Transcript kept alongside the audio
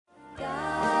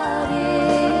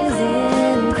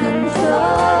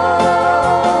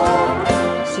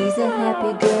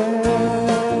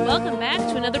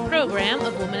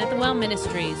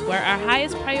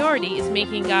priority is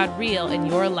making God real in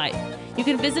your life. You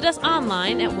can visit us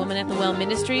online at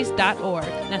womanatthewellministries.org.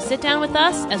 Now sit down with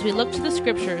us as we look to the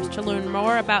scriptures to learn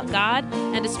more about God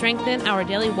and to strengthen our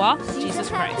daily walk with Jesus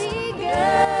Christ.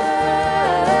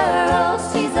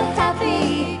 She's a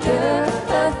happy girl,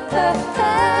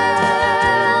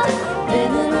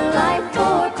 living her life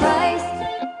for Christ,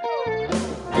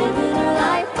 living her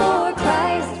life for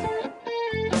Christ,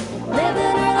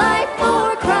 living her life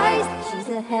for Christ. She's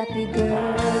a happy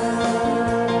girl.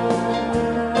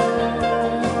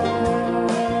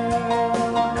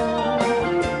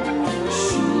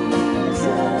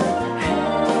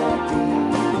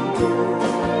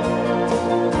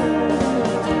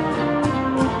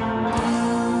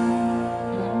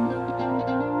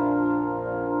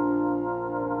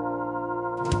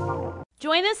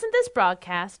 Join us in this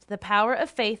broadcast, The Power of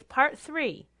Faith, Part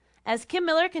 3, as Kim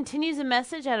Miller continues a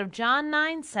message out of John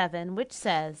 9:7, which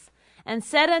says, "And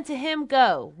said unto him,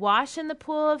 Go, wash in the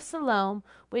pool of Siloam,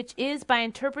 which is by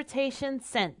interpretation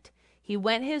sent. He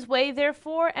went his way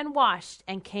therefore, and washed,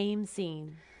 and came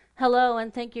seeing." Hello,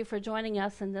 and thank you for joining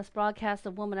us in this broadcast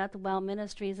of Woman at the Well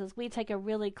Ministries as we take a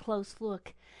really close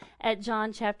look at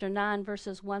John chapter 9,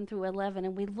 verses 1 through 11,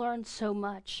 and we learn so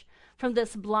much from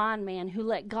this blind man who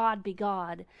let God be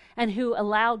God and who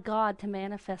allowed God to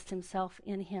manifest himself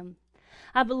in him.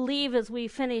 I believe as we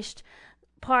finished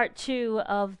part 2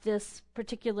 of this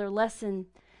particular lesson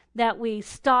that we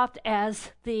stopped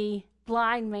as the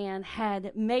blind man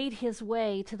had made his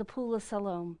way to the pool of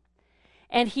Siloam,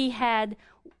 and he had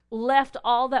left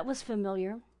all that was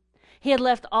familiar. He had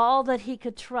left all that he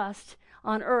could trust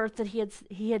on earth that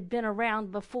he had been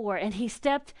around before, and he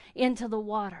stepped into the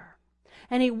water.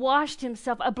 And he washed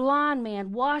himself, a blind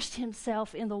man washed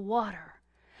himself in the water.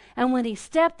 And when he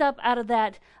stepped up out of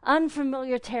that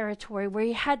unfamiliar territory where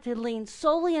he had to lean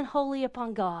solely and wholly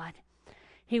upon God,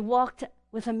 he walked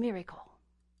with a miracle.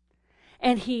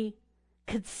 And he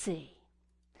could see.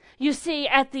 You see,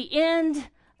 at the end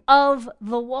of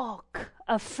the walk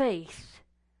of faith,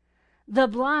 the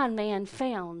blind man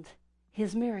found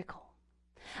his miracle.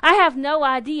 I have no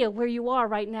idea where you are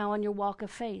right now on your walk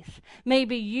of faith.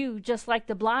 Maybe you, just like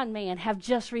the blind man, have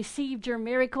just received your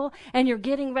miracle and you're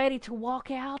getting ready to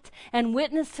walk out and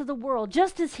witness to the world,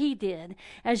 just as he did.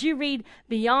 As you read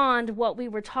beyond what we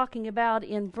were talking about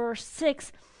in verse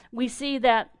 6, we see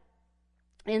that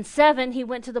in 7, he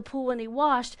went to the pool and he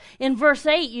washed. In verse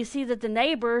 8, you see that the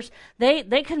neighbors, they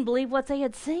couldn't believe what they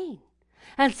had seen.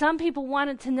 And some people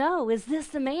wanted to know, is this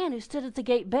the man who stood at the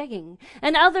gate begging?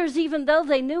 And others, even though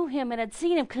they knew him and had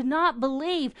seen him, could not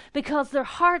believe because their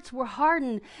hearts were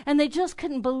hardened and they just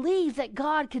couldn't believe that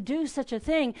God could do such a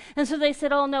thing. And so they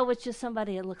said, oh no, it's just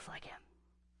somebody that looks like him.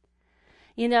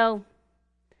 You know,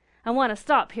 I want to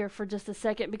stop here for just a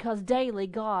second because daily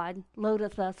God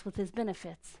loadeth us with his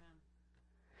benefits.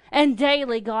 And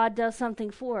daily God does something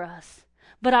for us.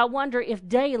 But I wonder if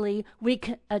daily we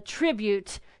can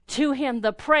attribute to him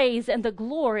the praise and the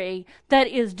glory that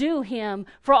is due him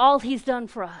for all he's done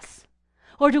for us.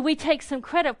 Or do we take some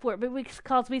credit for it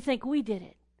because we think we did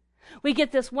it? We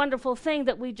get this wonderful thing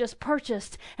that we just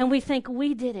purchased and we think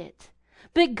we did it.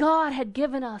 But God had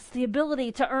given us the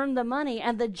ability to earn the money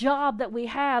and the job that we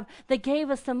have that gave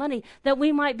us the money that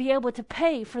we might be able to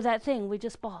pay for that thing we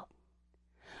just bought.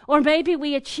 Or maybe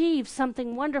we achieved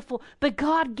something wonderful, but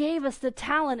God gave us the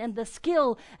talent and the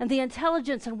skill and the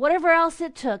intelligence and whatever else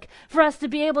it took for us to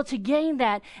be able to gain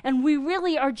that. And we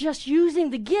really are just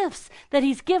using the gifts that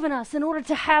he's given us in order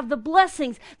to have the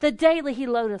blessings that daily he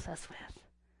loadeth us with.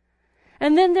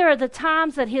 And then there are the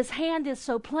times that his hand is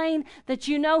so plain that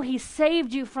you know he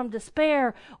saved you from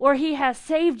despair, or he has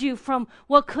saved you from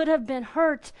what could have been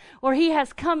hurt, or he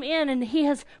has come in and he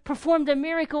has performed a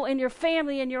miracle in your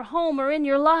family, in your home, or in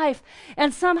your life,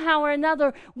 and somehow or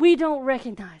another we don't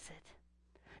recognize it.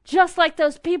 Just like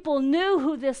those people knew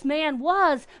who this man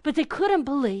was, but they couldn't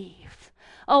believe.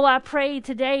 Oh, I pray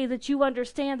today that you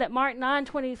understand that Mark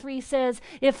 9:23 says,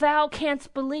 if thou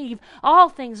canst believe, all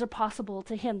things are possible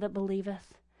to him that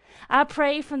believeth. I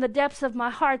pray from the depths of my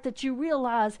heart that you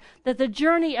realize that the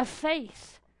journey of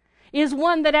faith is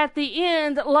one that at the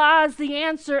end lies the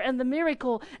answer and the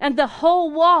miracle, and the whole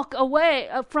walk away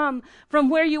from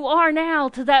where you are now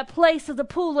to that place of the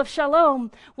pool of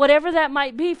Shalom, whatever that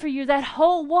might be for you, that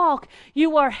whole walk,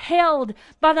 you are held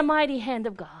by the mighty hand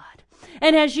of God.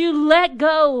 And as you let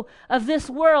go of this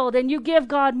world and you give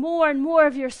God more and more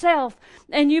of yourself,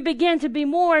 and you begin to be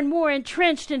more and more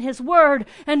entrenched in his word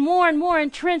and more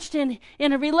entrenched in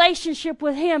a relationship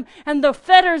with him, and the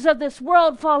fetters of this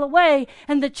world fall away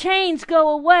and the chains go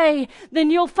away,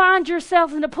 then you'll find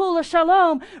yourself in the pool of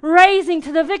Shalom, raising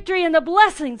to the victory and the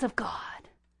blessings of God.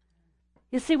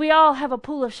 You see, we all have a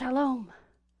pool of shalom.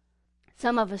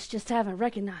 Some of us just haven't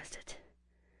recognized it.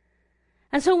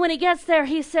 And so when he gets there,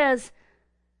 he says,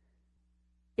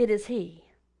 it is he.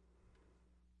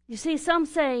 You see, some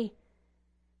say,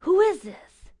 who is this?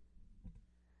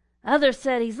 Others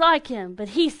said, he's like him. But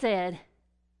he said,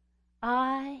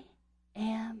 I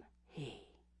am he.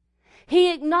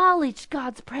 He acknowledged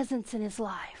God's presence in his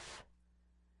life.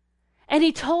 And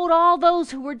he told all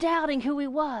those who were doubting who he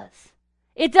was.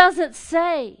 It doesn't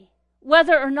say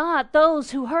whether or not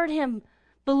those who heard him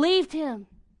believed him.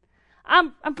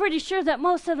 I'm pretty sure that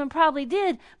most of them probably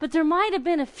did, but there might have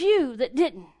been a few that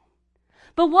didn't.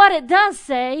 But what it does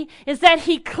say is that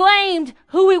he claimed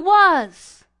who he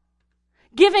was,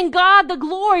 giving God the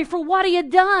glory for what he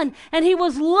had done, and he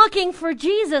was looking for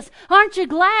Jesus. Aren't you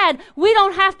glad we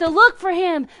don't have to look for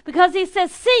him? Because he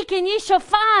says, seek and ye shall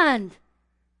find.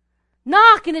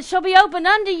 Knock and it shall be opened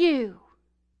unto you.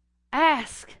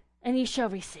 Ask and ye shall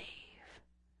receive.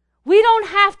 We don't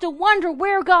have to wonder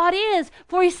where God is,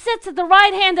 for he sits at the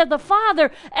right hand of the Father,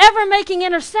 ever making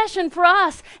intercession for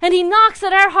us, and he knocks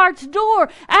at our heart's door,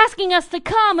 asking us to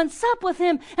come and sup with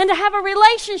him and to have a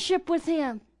relationship with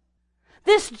him.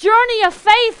 This journey of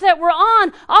faith that we're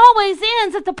on always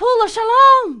ends at the pool of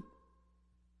shalom.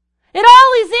 It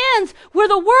always ends where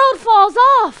the world falls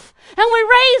off and we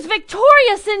raise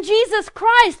victorious in Jesus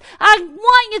Christ. I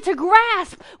want you to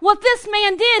grasp what this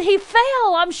man did. He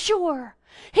fell, I'm sure.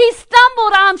 He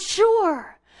stumbled, I'm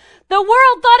sure. The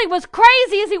world thought he was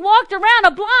crazy as he walked around,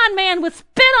 a blind man with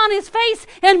spit on his face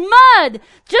and mud,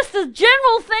 just the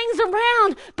general things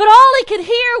around. But all he could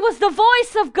hear was the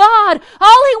voice of God.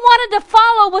 All he wanted to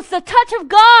follow was the touch of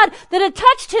God that had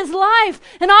touched his life.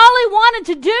 And all he wanted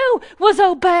to do was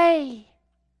obey.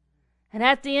 And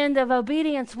at the end of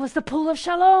obedience was the pool of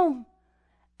shalom.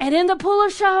 And in the pool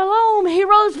of shalom, he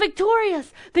rose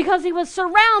victorious because he was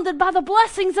surrounded by the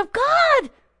blessings of God.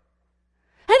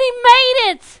 And he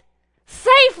made it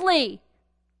safely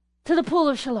to the pool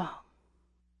of shalom.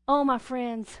 Oh, my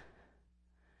friends,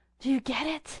 do you get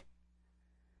it?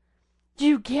 Do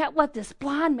you get what this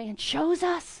blind man shows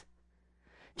us?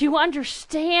 Do you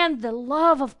understand the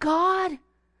love of God?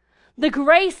 The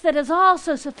grace that is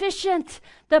also sufficient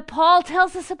that Paul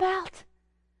tells us about?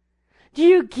 Do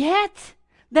you get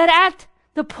that at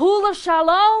the pool of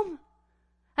shalom,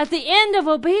 at the end of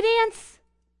obedience,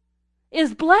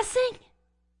 is blessing?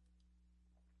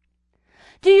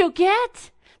 Do you get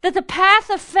that the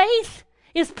path of faith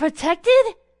is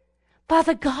protected by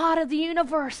the God of the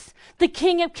universe, the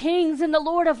King of kings and the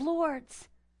Lord of lords?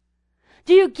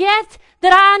 Do you get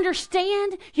that I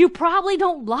understand you probably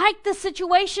don't like the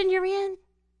situation you're in?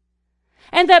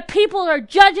 And that people are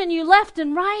judging you left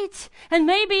and right, and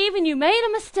maybe even you made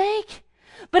a mistake?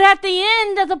 But at the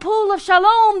end of the pool of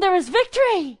shalom, there is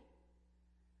victory.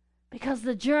 Because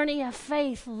the journey of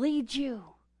faith leads you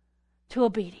to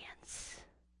obedience.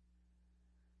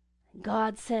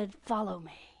 God said, follow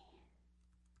me.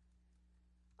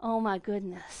 Oh my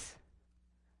goodness.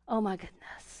 Oh my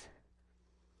goodness.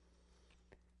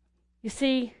 You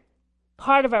see,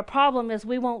 part of our problem is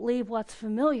we won't leave what's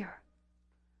familiar.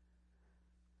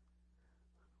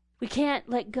 We can't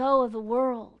let go of the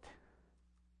world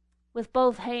with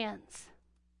both hands.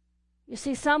 You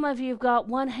see, some of you have got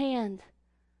one hand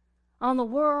on the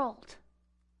world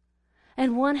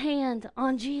and one hand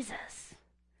on Jesus.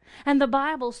 And the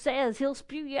Bible says he'll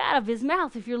spew you out of his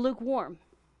mouth if you're lukewarm.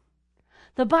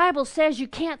 The Bible says you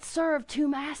can't serve two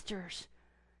masters.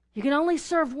 You can only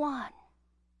serve one.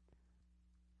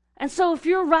 And so if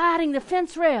you're riding the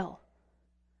fence rail,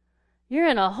 you're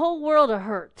in a whole world of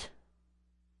hurt.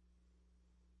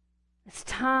 It's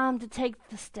time to take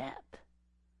the step.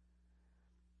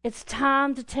 It's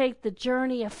time to take the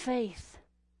journey of faith.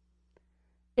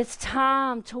 It's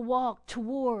time to walk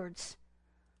towards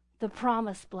the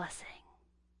promised blessing.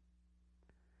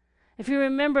 If you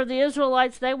remember, the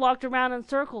Israelites, they walked around in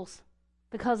circles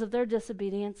because of their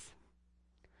disobedience.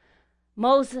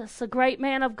 Moses, a great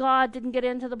man of God, didn't get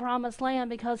into the promised land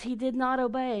because he did not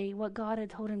obey what God had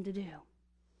told him to do.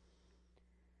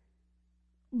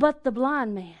 But the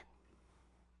blind man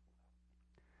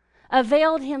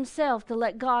availed himself to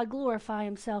let God glorify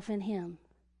himself in him,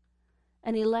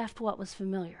 and he left what was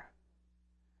familiar.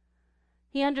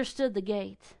 He understood the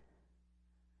gate.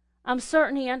 I'm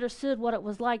certain he understood what it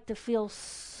was like to feel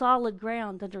solid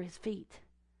ground under his feet.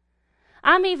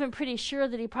 I'm even pretty sure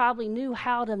that he probably knew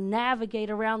how to navigate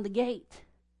around the gate.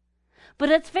 But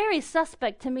it's very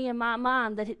suspect to me in my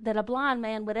mind that a blind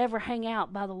man would ever hang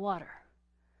out by the water.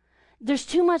 There's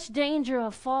too much danger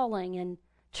of falling and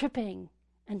tripping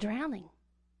and drowning.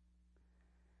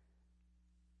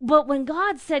 But when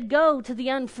God said go to the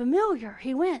unfamiliar,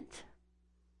 he went.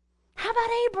 How about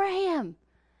Abraham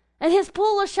and his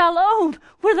pool of Shalom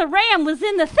where the ram was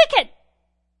in the thicket?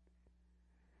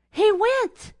 He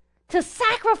went to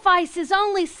sacrifice his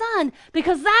only son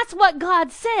because that's what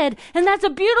God said. And that's a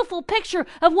beautiful picture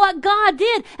of what God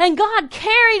did. And God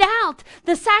carried out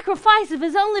the sacrifice of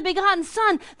his only begotten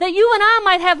son that you and I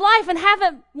might have life and have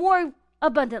it more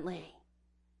abundantly.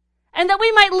 And that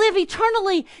we might live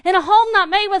eternally in a home not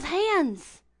made with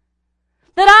hands.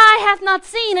 That eye hath not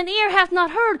seen and ear hath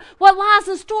not heard what lies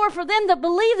in store for them that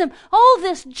believe them. Oh,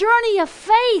 this journey of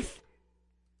faith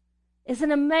is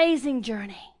an amazing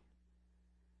journey.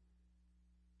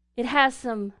 It has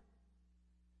some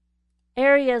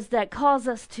areas that cause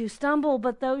us to stumble,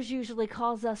 but those usually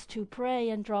cause us to pray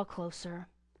and draw closer.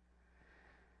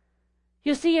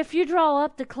 You see, if you draw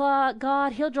up to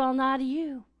God, he'll draw nigh to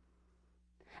you.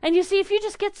 And you see, if you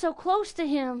just get so close to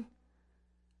him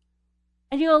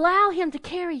and you allow him to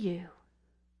carry you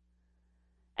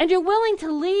and you're willing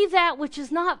to leave that which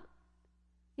is not,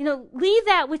 leave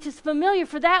that which is familiar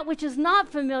for that which is not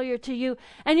familiar to you,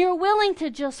 and you're willing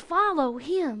to just follow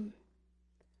him,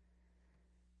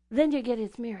 then you get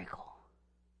his miracle.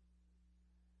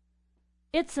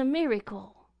 It's a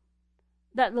miracle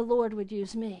that the Lord would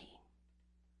use me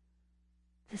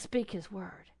to speak his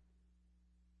word.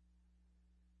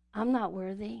 I'm not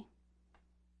worthy,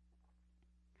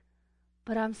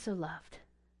 but I'm so loved.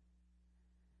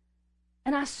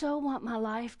 And I so want my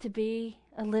life to be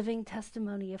a living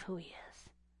testimony of who he is.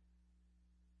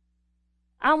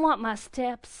 I want my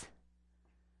steps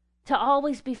to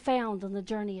always be found on the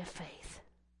journey of faith.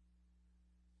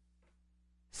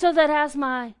 So that as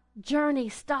my journey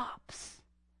stops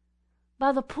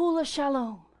by the pool of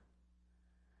Shalom,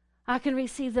 I can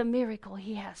receive the miracle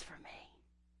he has for me.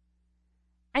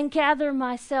 And gather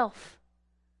myself,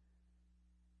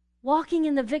 walking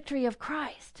in the victory of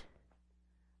Christ,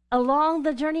 along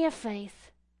the journey of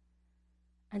faith,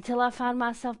 until I find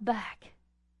myself back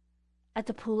at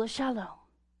the pool of Shalom,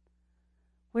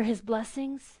 where his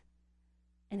blessings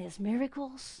and his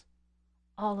miracles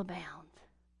all abound.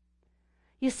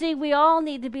 You see, we all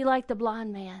need to be like the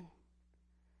blind man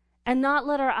and not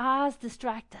let our eyes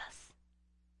distract us,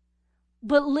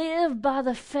 but live by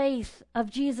the faith of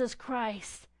Jesus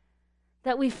Christ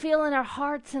that we feel in our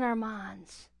hearts and our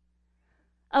minds.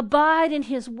 Abide in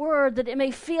his word that it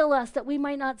may fill us, that we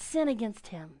might not sin against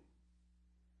him.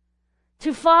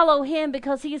 To follow him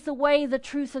because he is the way, the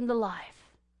truth, and the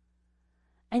life.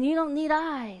 And you don't need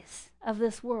eyes of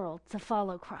this world to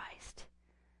follow Christ.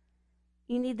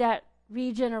 You need that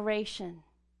regeneration,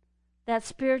 that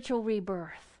spiritual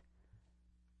rebirth,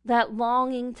 that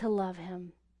longing to love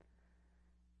him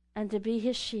and to be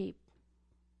his sheep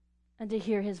and to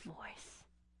hear his voice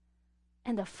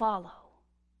and to follow.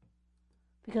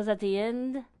 Because at the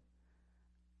end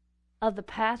of the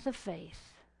path of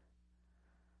faith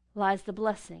lies the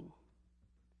blessing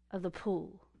of the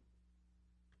pool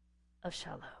of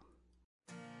Shalom.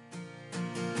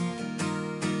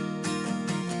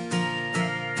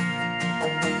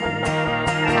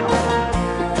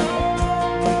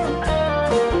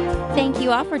 Thank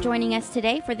you all for joining us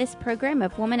today for this program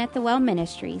of Woman at the Well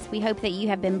Ministries. We hope that you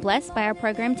have been blessed by our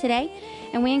program today,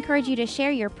 and we encourage you to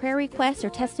share your prayer requests or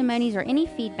testimonies or any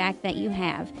feedback that you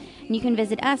have. And you can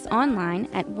visit us online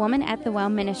at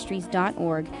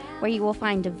womanatthewellministries.org, where you will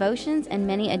find devotions and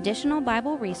many additional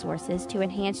Bible resources to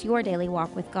enhance your daily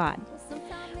walk with God.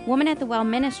 Woman at the Well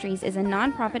Ministries is a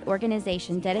nonprofit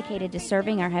organization dedicated to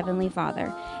serving our Heavenly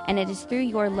Father, and it is through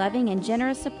your loving and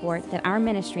generous support that our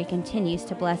ministry continues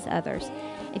to bless others.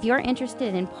 If you are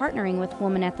interested in partnering with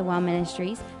Woman at the Well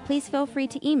Ministries, please feel free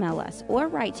to email us or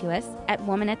write to us at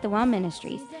Woman at the Well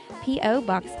Ministries, P.O.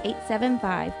 Box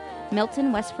 875,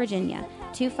 Milton, West Virginia,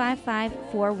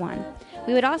 25541.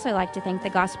 We would also like to thank the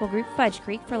gospel group Fudge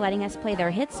Creek for letting us play their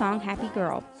hit song, Happy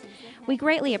Girl. We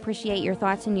greatly appreciate your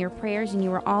thoughts and your prayers, and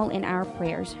you are all in our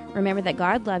prayers. Remember that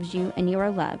God loves you and you are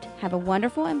loved. Have a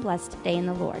wonderful and blessed day in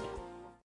the Lord.